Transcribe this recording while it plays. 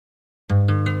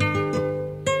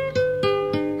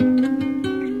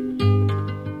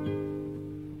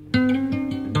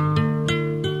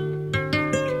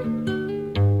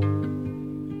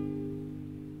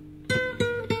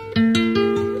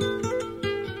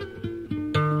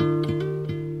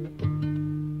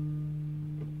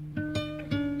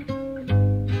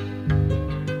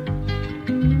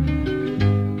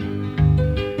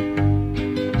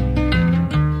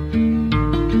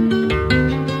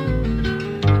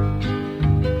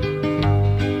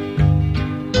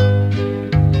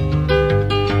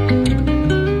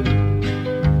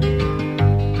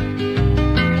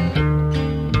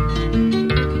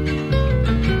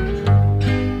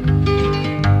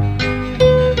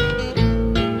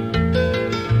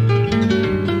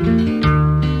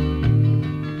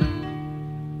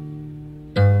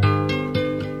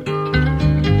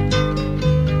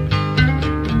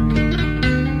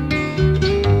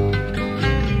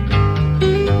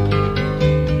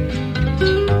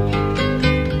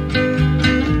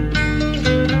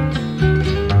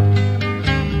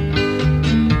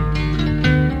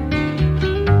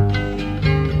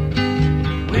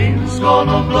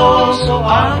blow, so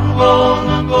I'm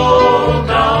gonna go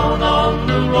down on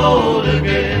the road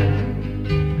again.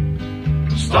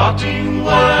 Starting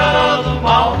where the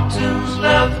mountains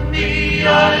left me, I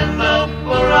end up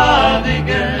where I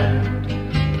began.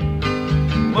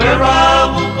 Where I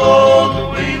will go, the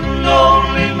wind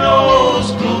only knows.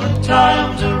 Good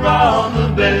times around the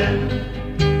bend.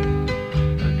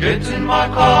 Get in my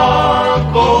car,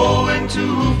 going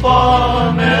too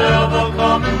far, never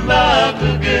coming back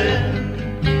again.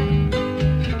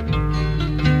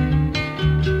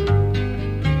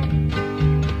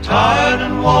 Tired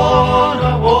and worn,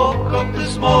 I woke up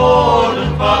this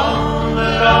morning, found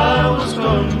that I was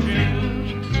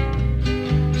confused.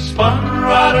 Spun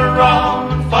right around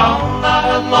and found I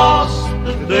had lost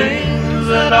the things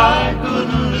that I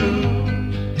couldn't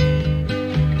lose.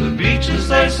 The beaches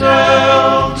they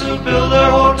sailed to build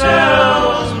their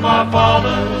hotels, my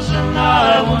fathers and I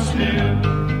once knew.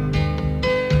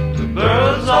 The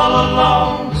birds all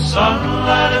along, the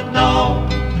sunlight at dawn,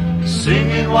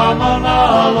 singing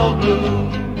Waimanalo Blue.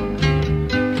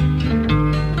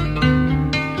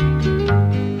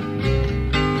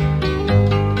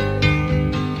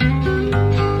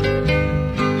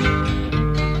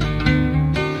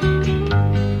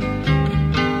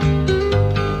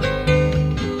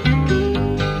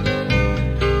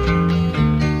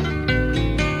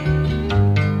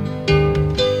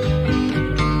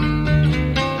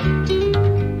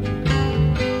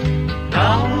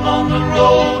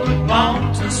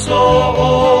 So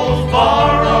old,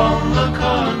 far on the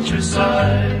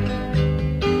countryside.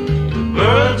 The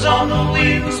birds on the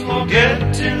wings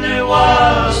forgetting their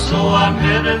wires, so I'm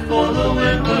headed for the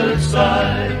windward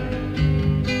side.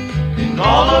 In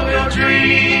all of your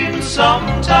dreams,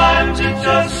 sometimes it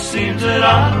just seems that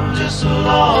I'm just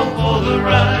along for the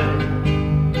ride.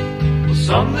 Well,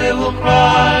 some they will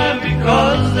cry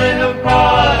because they have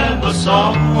pride, but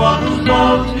someone who's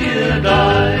loved here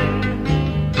died.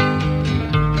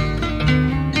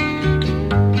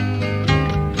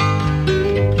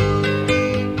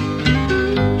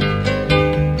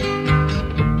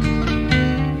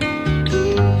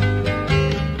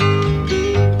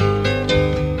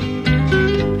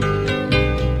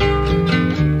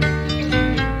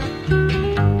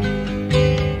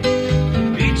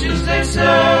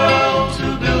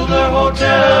 To build their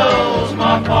hotels,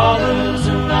 my fathers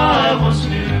and I once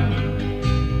knew.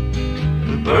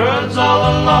 The birds all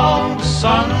along, the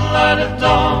sunlight at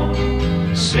dawn,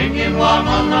 singing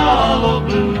Waimanalo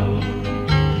Blue,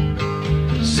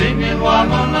 singing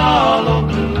Waimanalo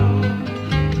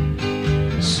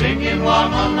Blue, singing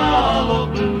Waimanalo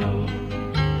Blue,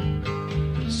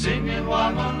 singing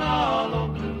Waimanalo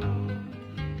Blue,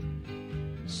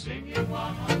 singing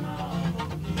Waimanalo.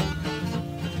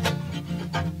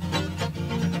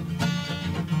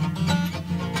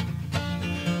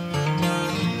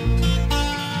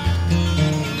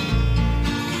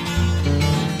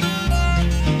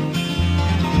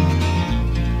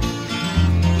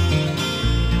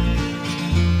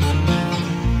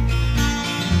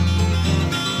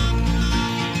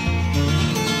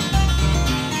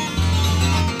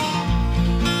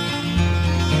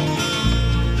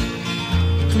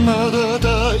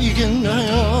 Magata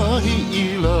igenaya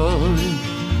ilare,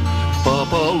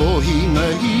 papalohi na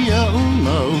ia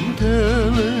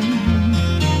nautele.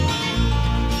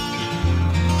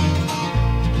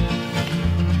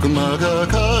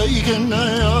 Magaka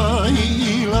igenaya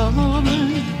ilare,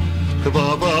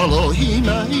 papalohi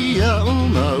na ia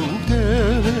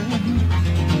nautele.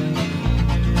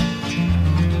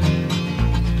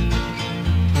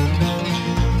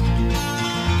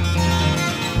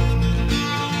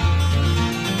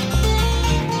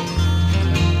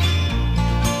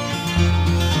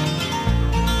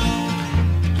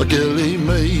 Geli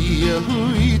mei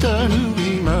hui tanu i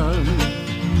man,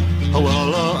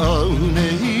 hawala au ne